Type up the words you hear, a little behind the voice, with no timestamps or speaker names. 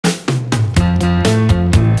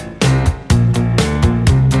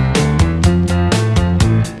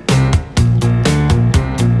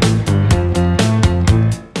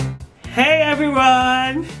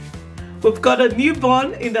We've got a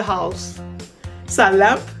newborn in the house. So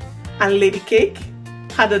Lamp and Lady Cake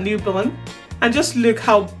had a newborn, and just look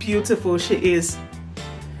how beautiful she is.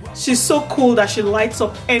 She's so cool that she lights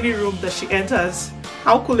up any room that she enters.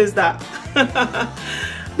 How cool is that?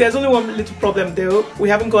 There's only one little problem though. We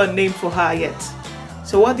haven't got a name for her yet.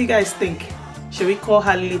 So what do you guys think? Should we call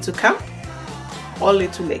her Little Camp or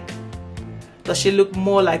Little Lake? Does she look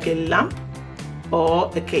more like a lamp or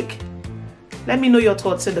a cake? Let me know your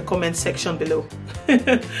thoughts in the comment section below.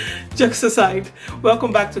 Jokes aside,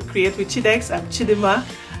 welcome back to Create with Chidex. I'm Chidima,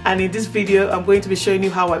 and in this video I'm going to be showing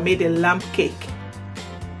you how I made a lamp cake.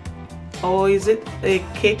 Or is it a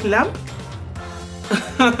cake lamp?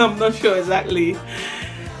 I'm not sure exactly.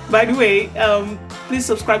 By the way, please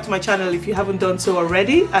subscribe to my channel if you haven't done so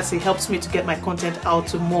already, as it helps me to get my content out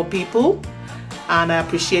to more people, and I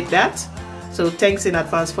appreciate that. So thanks in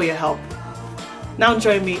advance for your help. Now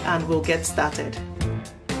join me and we'll get started.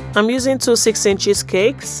 I'm using two 6-inch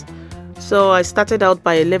cakes. So I started out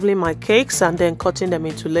by leveling my cakes and then cutting them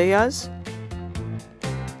into layers.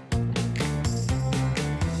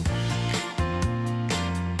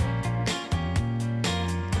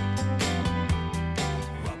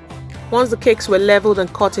 Once the cakes were leveled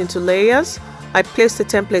and cut into layers, I placed a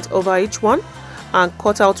template over each one and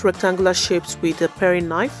cut out rectangular shapes with a paring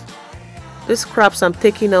knife. These scraps I'm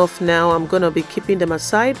taking off now, I'm going to be keeping them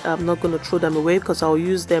aside. I'm not going to throw them away because I'll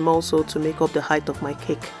use them also to make up the height of my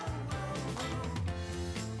cake.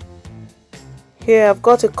 Here I've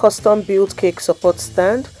got a custom built cake support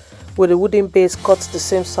stand with a wooden base cut the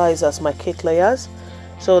same size as my cake layers.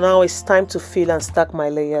 So now it's time to fill and stack my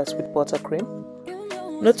layers with buttercream.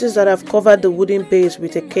 Notice that I've covered the wooden base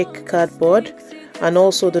with a cake cardboard and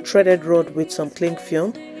also the threaded rod with some cling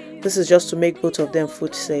film. This is just to make both of them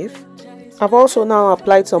food safe. I've also now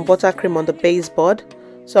applied some buttercream on the baseboard,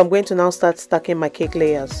 so I'm going to now start stacking my cake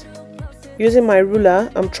layers. Using my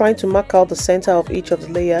ruler, I'm trying to mark out the center of each of the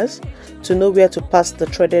layers to know where to pass the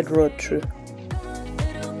threaded rod through.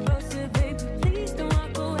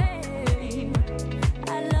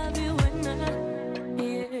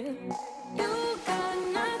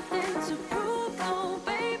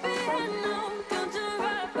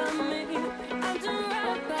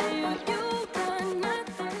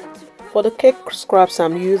 For the cake scraps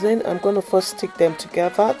I'm using, I'm going to first stick them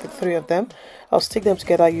together, the three of them. I'll stick them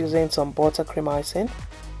together using some buttercream icing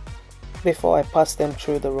before I pass them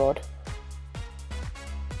through the rod.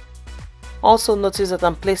 Also notice that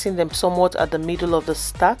I'm placing them somewhat at the middle of the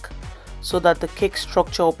stack so that the cake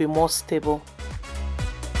structure will be more stable.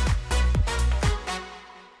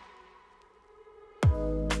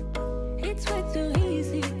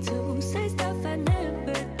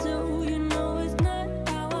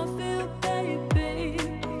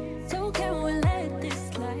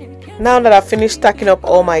 Now that I've finished stacking up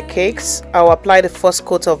all my cakes, I'll apply the first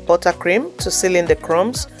coat of buttercream to seal in the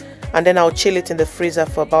crumbs, and then I'll chill it in the freezer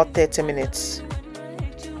for about 30 minutes.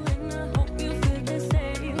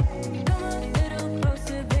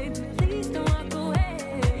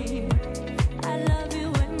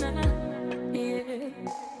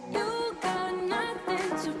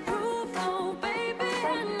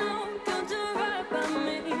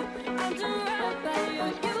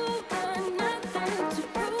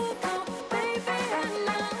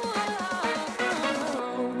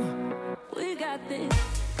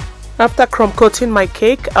 After crumb coating my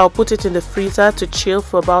cake, I'll put it in the freezer to chill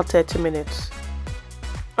for about 30 minutes.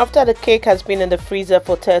 After the cake has been in the freezer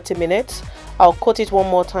for 30 minutes, I'll coat it one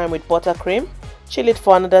more time with buttercream, chill it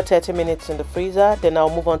for another 30 minutes in the freezer, then I'll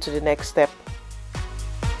move on to the next step.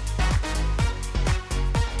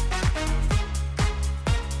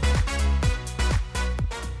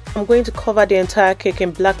 I'm going to cover the entire cake in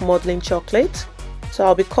black modeling chocolate, so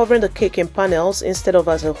I'll be covering the cake in panels instead of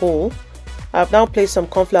as a whole. I've now placed some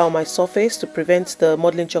corn flour on my surface to prevent the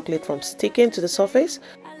modeling chocolate from sticking to the surface.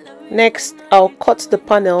 Next, I'll cut the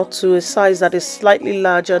panel to a size that is slightly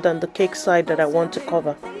larger than the cake side that I want to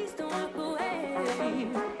cover.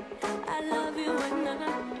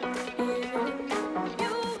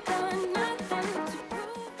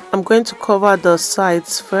 I'm going to cover the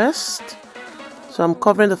sides first. So I'm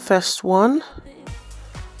covering the first one,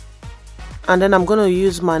 and then I'm going to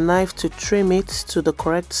use my knife to trim it to the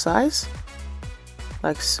correct size,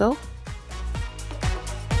 like so.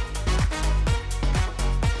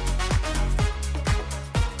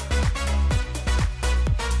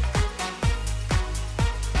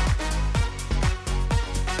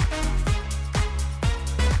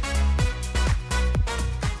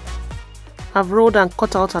 I've rolled and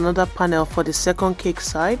cut out another panel for the second cake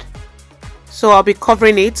side, so I'll be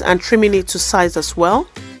covering it and trimming it to size as well.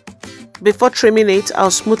 Before trimming it,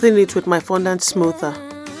 I'll smoothen it with my fondant smoother.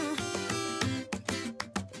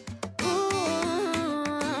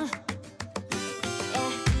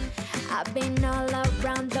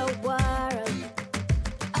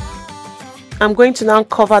 I'm going to now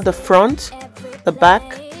cover the front, the back,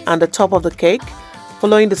 and the top of the cake,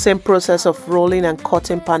 following the same process of rolling and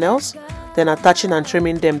cutting panels, then attaching and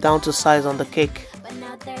trimming them down to size on the cake.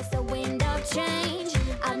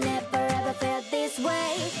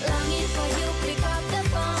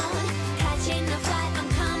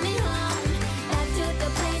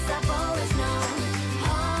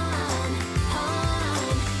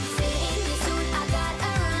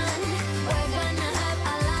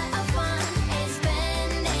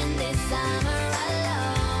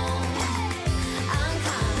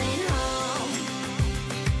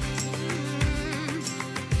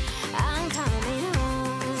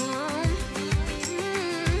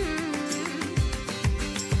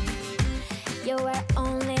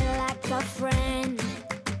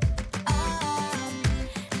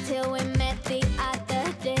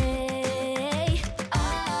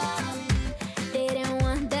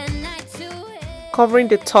 Covering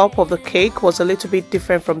the top of the cake was a little bit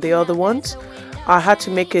different from the other ones. I had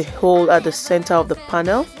to make a hole at the center of the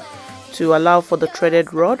panel to allow for the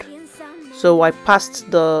threaded rod. So I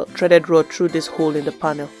passed the threaded rod through this hole in the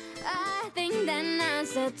panel.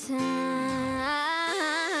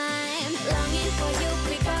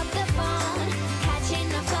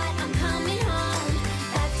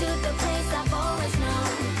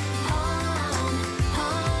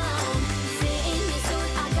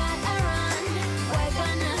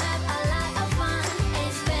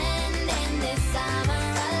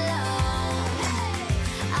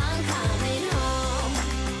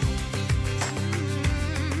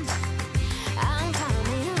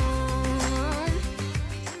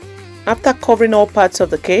 After covering all parts of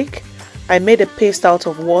the cake, I made a paste out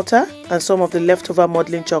of water and some of the leftover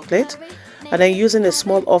modeling chocolate, and then using a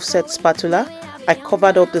small offset spatula, I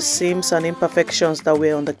covered up the seams and imperfections that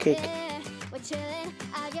were on the cake.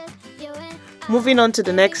 Moving on to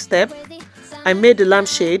the next step, I made the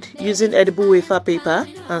lampshade using edible wafer paper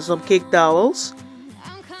and some cake dowels.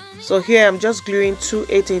 So here I'm just gluing two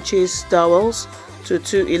 8 inches dowels to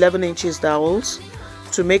two 11 inches dowels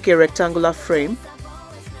to make a rectangular frame.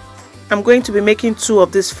 I'm going to be making 2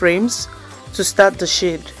 of these frames to start the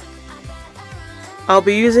shade. I'll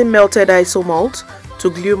be using melted isomalt to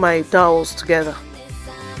glue my dowels together.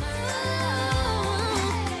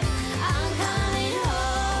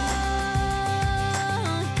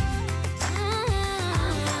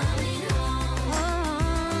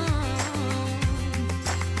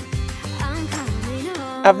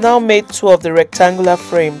 I've now made 2 of the rectangular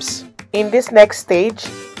frames. In this next stage,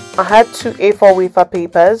 I had 2 A4 wafer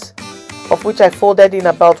papers, of which I folded in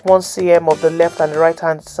about 1 cm of the left and right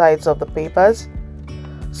hand sides of the papers.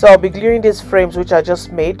 So I'll be gluing these frames which I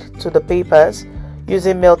just made to the papers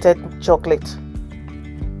using melted chocolate.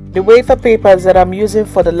 The wafer papers that I'm using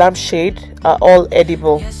for the lampshade are all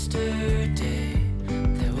edible.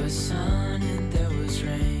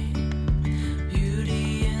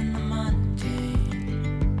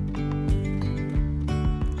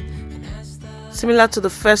 Similar to the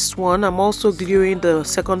first one, I'm also gluing the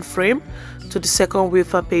second frame to the second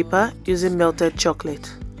wafer paper using melted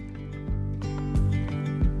chocolate.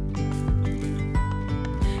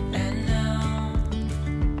 And now,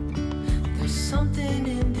 there's something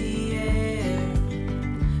in the air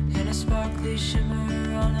and a sparkly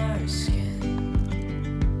shimmer on our skin,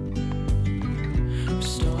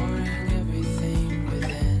 restoring everything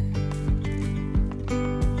within.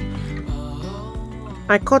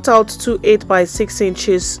 I cut out 2 8 by 6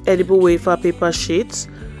 inches edible wafer paper sheets,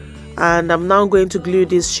 and I'm now going to glue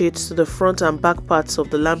these sheets to the front and back parts of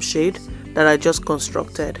the lampshade that I just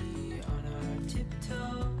constructed.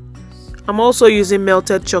 I'm also using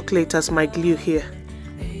melted chocolate as my glue here.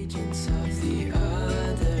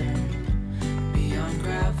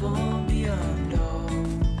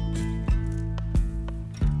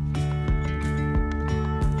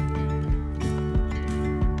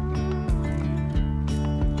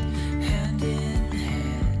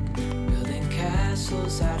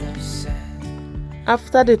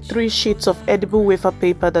 After the 3 sheets of edible wafer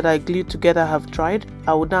paper that I glued together have dried,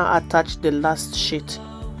 I will now attach the last sheet.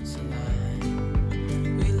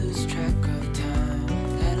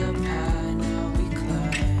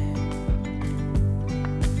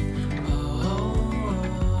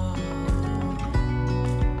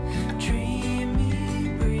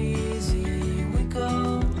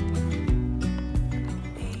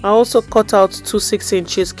 I also cut out 2 6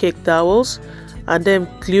 inches cake dowels and then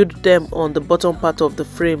glued them on the bottom part of the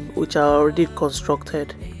frame, which I already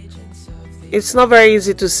constructed. It's not very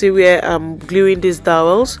easy to see where I'm gluing these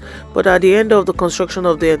dowels, but at the end of the construction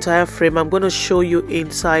of the entire frame, I'm going to show you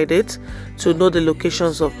inside it to know the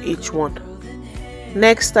locations of each one.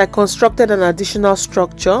 Next, I constructed an additional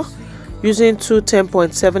structure using two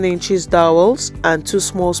 10.7 inches dowels and two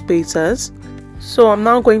small spacers. So I'm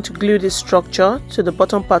now going to glue this structure to the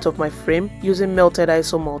bottom part of my frame using melted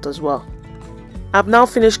isomalt as well. I've now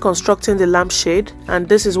finished constructing the lampshade, and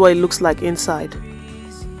this is what it looks like inside.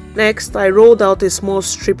 Next, I rolled out a small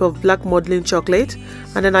strip of black modeling chocolate,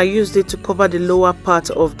 and then I used it to cover the lower part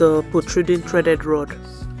of the protruding threaded rod.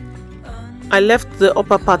 I left the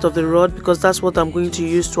upper part of the rod because that's what I'm going to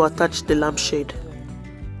use to attach the lampshade.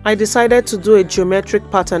 I decided to do a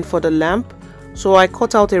geometric pattern for the lamp, so I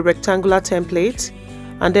cut out a rectangular template,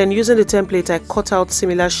 and then using the template I cut out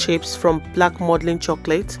similar shapes from black modeling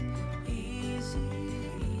chocolate.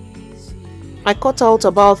 I cut out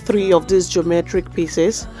about 3 of these geometric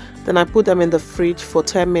pieces, then I put them in the fridge for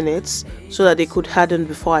 10 minutes so that they could harden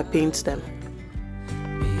before I paint them.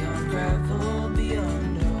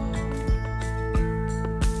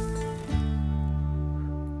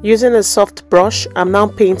 Using a soft brush, I'm now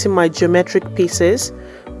painting my geometric pieces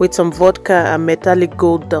with some vodka and metallic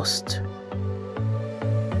gold dust.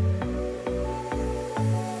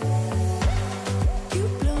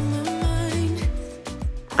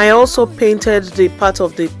 I also painted the part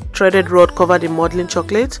of the threaded rod covered in modeling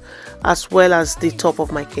chocolate, as well as the top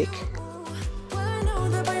of my cake.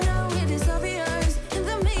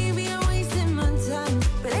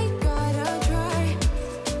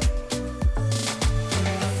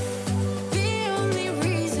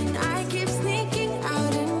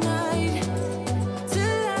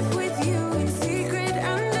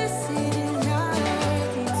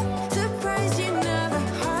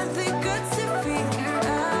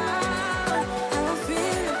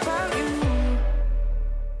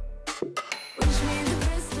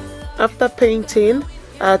 After painting,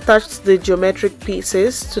 I attached the geometric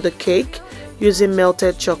pieces to the cake using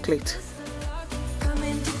melted chocolate.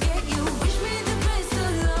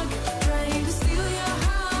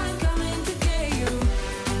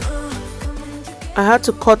 I had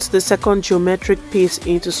to cut the second geometric piece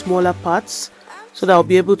into smaller parts so that I'll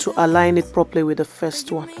be able to align it properly with the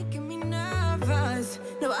first one.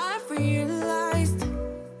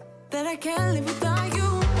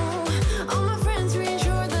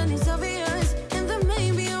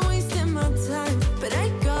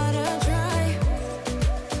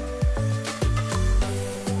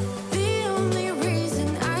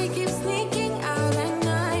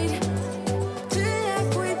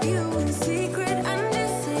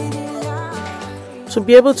 To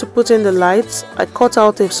be able to put in the lights, I cut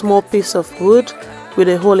out a small piece of wood with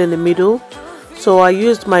a hole in the middle. So I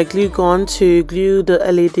used my glue gun to glue the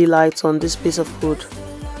LED lights on this piece of wood.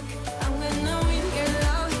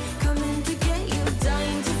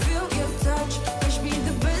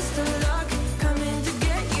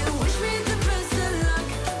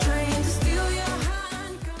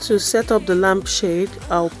 To set up the lampshade,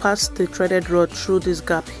 I'll pass the threaded rod through this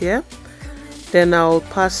gap here. Then I'll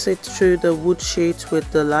pass it through the wood sheet with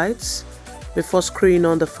the lights before screwing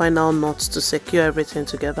on the final nuts to secure everything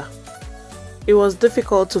together. It was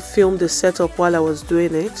difficult to film the setup while I was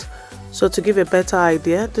doing it, so to give a better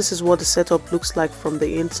idea, this is what the setup looks like from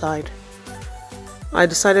the inside. I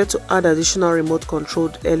decided to add additional remote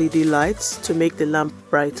controlled LED lights to make the lamp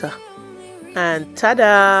brighter. And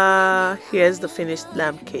ta-da! Here's the finished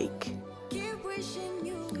lamp cake.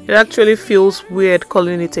 It actually feels weird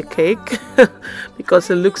calling it a cake because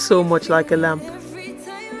it looks so much like a lamp.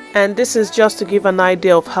 And this is just to give an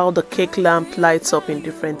idea of how the cake lamp lights up in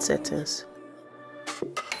different settings.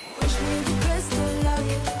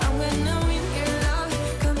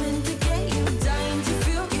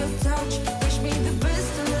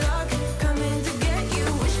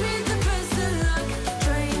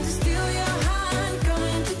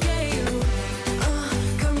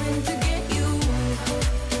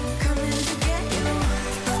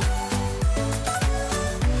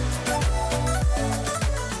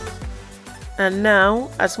 And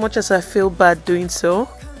now, as much as I feel bad doing so,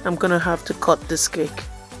 I'm gonna have to cut this cake.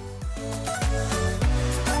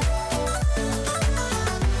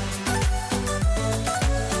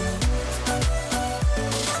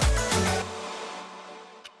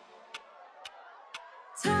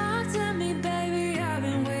 Talk to me, baby, I've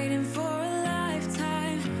been waiting for a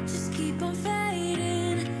lifetime. Just keep on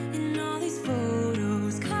fading in all these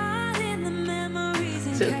photos, caught in the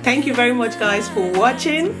memories. So thank you very much guys for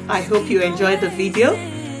watching. I hope you enjoyed the video.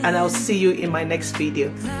 and I'll see you in my next video.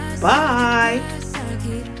 Bye.